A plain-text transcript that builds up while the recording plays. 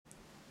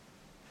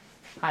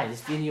Hi,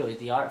 this video is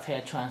the art of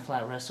hair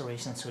transplant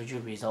restoration surgery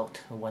result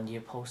 1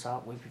 year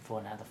post-op, week before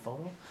another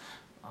photo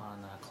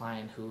on a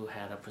client who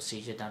had a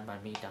procedure done by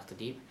me, Dr.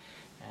 Diep.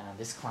 And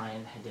this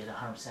client did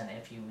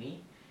 100%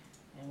 FUE,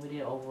 and we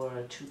did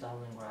over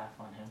 2,000 grafts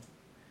on him.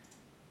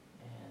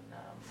 And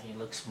he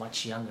looks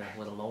much younger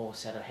with a low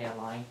set of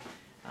hairline,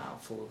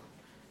 full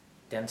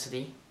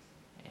density,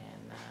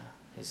 and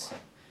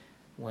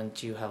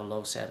once you have a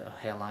low set of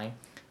hairline,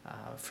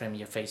 frame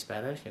your face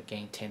better, you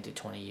gain 10 to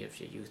 20 years of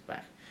your youth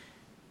back.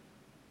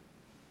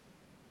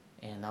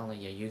 And not only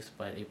your youth,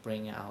 but it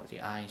brings out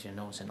the eyes, your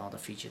nose, and all the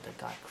features that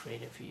God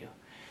created for you.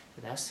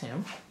 So that's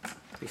him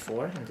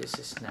before, and this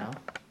is now.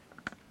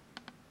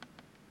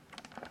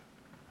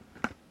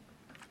 I'll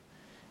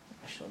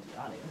show the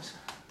audience.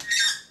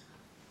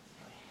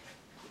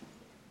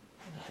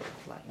 What it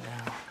looks like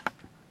now.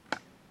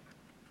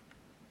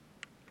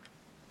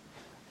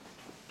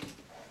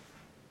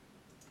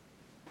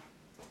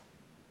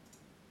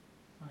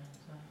 Right hand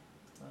side,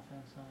 left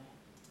hand side,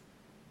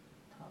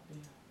 top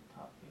view,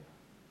 top view.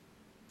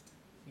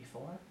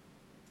 Before,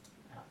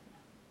 after.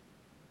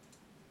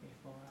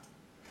 Before,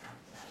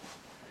 after.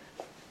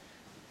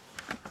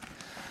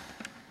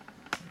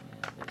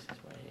 And this is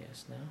where he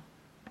is now.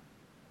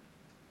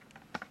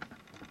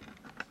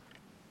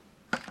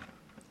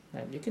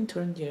 Now you can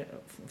turn your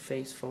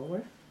face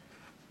forward.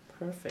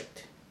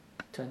 Perfect.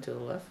 Turn to the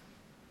left.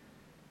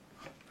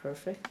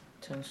 Perfect.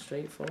 Turn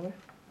straight forward.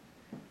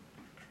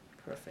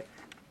 Perfect.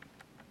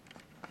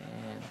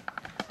 And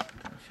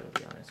I'll show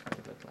the audience what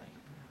it looks like.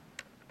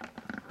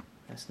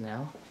 That's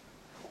now.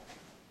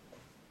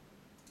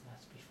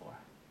 That's before.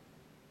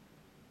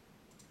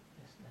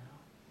 That's now.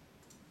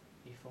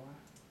 Before.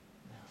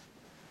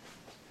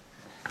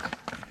 Now.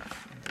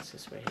 And this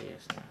is where he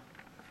is now.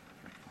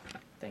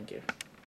 Thank you.